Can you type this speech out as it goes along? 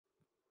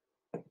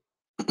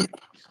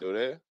Still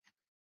there?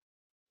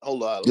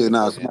 Hold on. Yeah,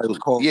 nah, somebody was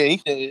calling. Yeah,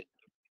 he said.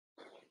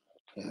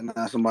 Yeah,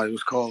 nah, somebody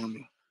was calling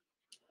me.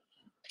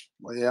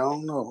 Well, yeah, I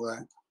don't know, like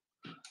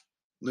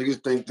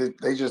niggas think that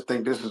they just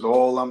think this is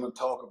all I'm gonna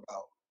talk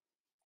about.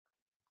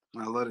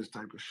 I love this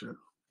type of shit.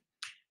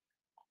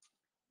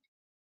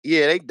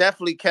 Yeah, they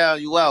definitely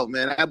count you out,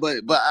 man.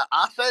 But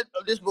I said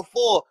this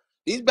before.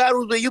 These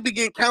battles where you be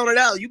getting counted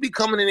out, you be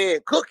coming in there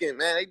and cooking,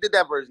 man. They did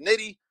that versus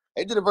Nitty.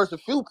 They did it versus a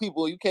few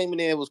people. You came in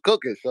there and was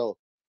cooking, so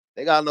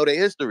they gotta know their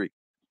history.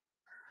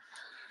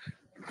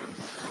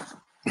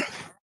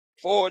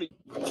 40.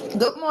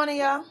 Good morning,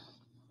 y'all.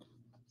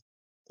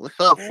 What's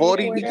up,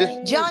 40? We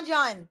just John.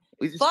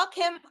 Fuck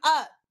him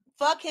up.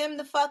 Fuck him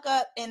the fuck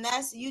up. And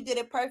that's, you did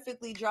it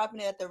perfectly,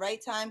 dropping it at the right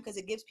time because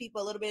it gives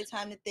people a little bit of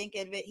time to think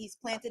of it. He's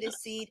planted his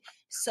seed,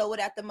 sow it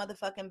at the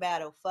motherfucking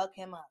battle. Fuck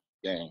him up.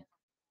 Gang.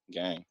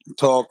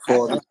 Talk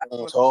 40.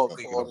 Talk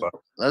 40.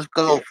 Let's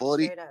go,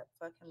 40. Straight up.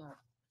 Fuck him up.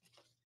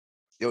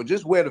 Yo,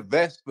 just wear the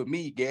vest for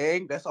me,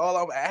 gang. That's all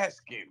I'm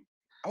asking.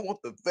 I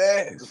want the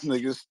vest.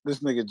 This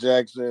nigga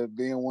Jack said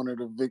being one of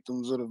the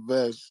victims of the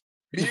vest.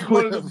 Being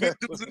one of the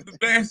victims of the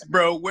vest,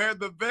 bro. Wear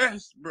the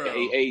vest, bro.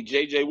 Hey,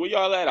 JJ, where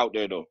y'all at out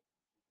there though?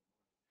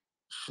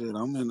 Shit,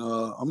 I'm in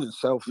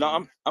South Philly.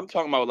 No, I'm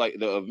talking about like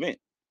the event.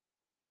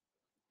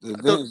 The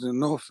event is in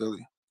North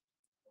Philly.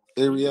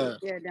 Area.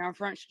 Yeah, down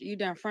Front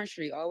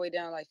Street, all the way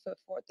down like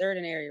 3rd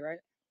and area, right?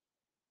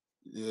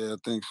 Yeah, I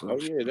think so. Oh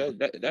yeah,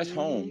 that's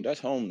home. That's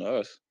home to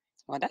us.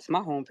 Well, that's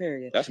my home,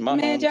 period. That's my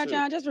home too.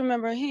 John, just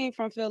remember he ain't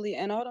from Philly,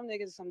 and all them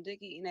niggas are some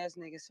dick eating ass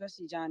niggas,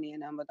 especially Johnny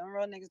and them. But them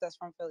real niggas that's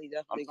from Philly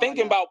definitely. I'm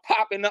thinking about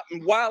popping up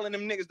and wilding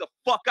them niggas the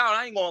fuck out.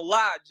 I ain't gonna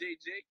lie,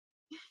 JJ.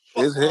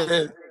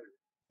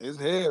 His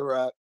head,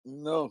 right?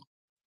 No.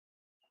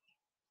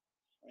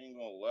 I ain't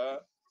gonna lie.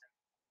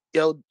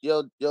 Yo,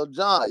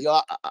 John,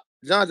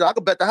 John, I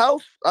can bet the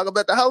house.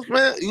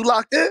 Man. You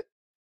locked in?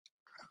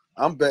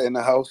 I'm betting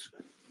the house.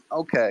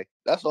 Okay,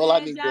 that's all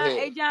I need to hear.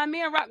 Hey, John,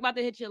 me and Rock about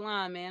to hit your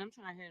line, man. I'm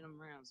trying to hear them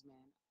rounds, man.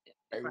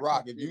 Hey,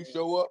 Rock, if you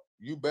show up,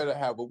 you better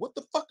have a, what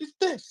the fuck is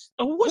this?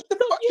 What the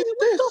fuck is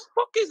this? What the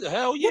fuck is it?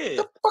 Hell yeah.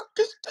 What the fuck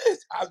is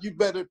this?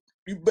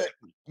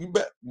 You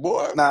bet,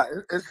 boy. Nah,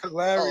 it's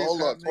hilarious. Oh,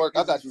 hold on, Twerk.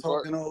 I got you,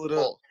 talking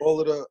Twerk. all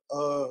of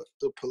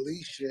the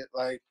police shit,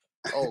 like,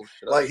 oh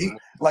shit,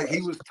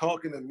 he was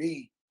talking to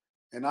me,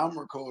 and I'm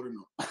recording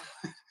him.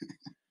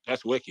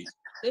 That's wicked.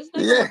 This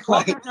nigga was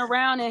walking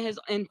around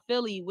in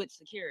Philly with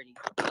security.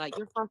 Like,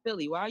 you're from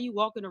Philly. Why are you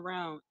walking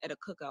around at a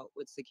cookout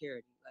with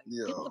security? Like,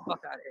 get the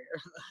fuck out of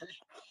here.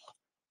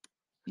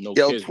 No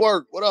kidding.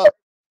 Twerk, what up?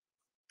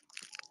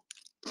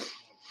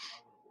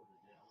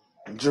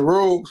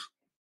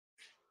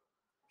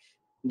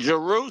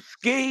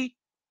 Jeruski.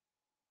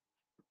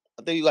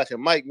 I think you got your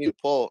mic mute,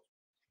 Paul.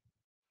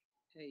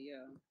 Hey,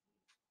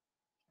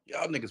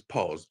 y'all niggas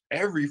pause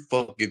every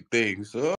fucking thing, so.